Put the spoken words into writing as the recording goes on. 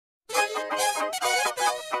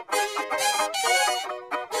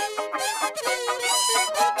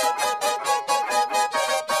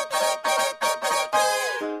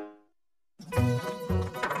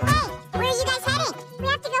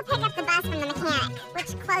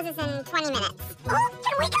which closes in 20 minutes. Oh,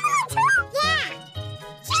 can we go on too? Yeah.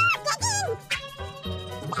 Sure, get in.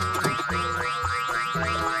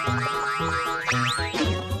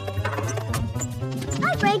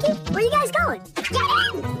 Hi, Frankie. Where you guys going? Get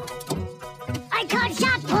in. I caught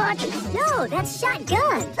shot put. No, that's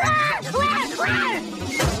shotgun. Ah, where?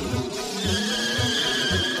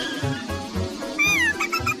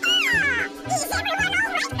 Is everyone all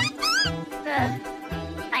right back there?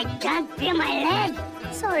 I can't feel my leg.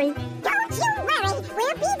 Sorry. Don't you worry,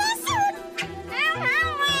 we'll be there soon.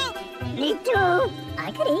 Me too.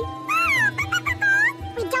 I could eat.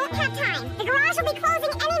 We don't have time. The garage will be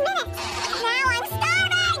closing any minute. Now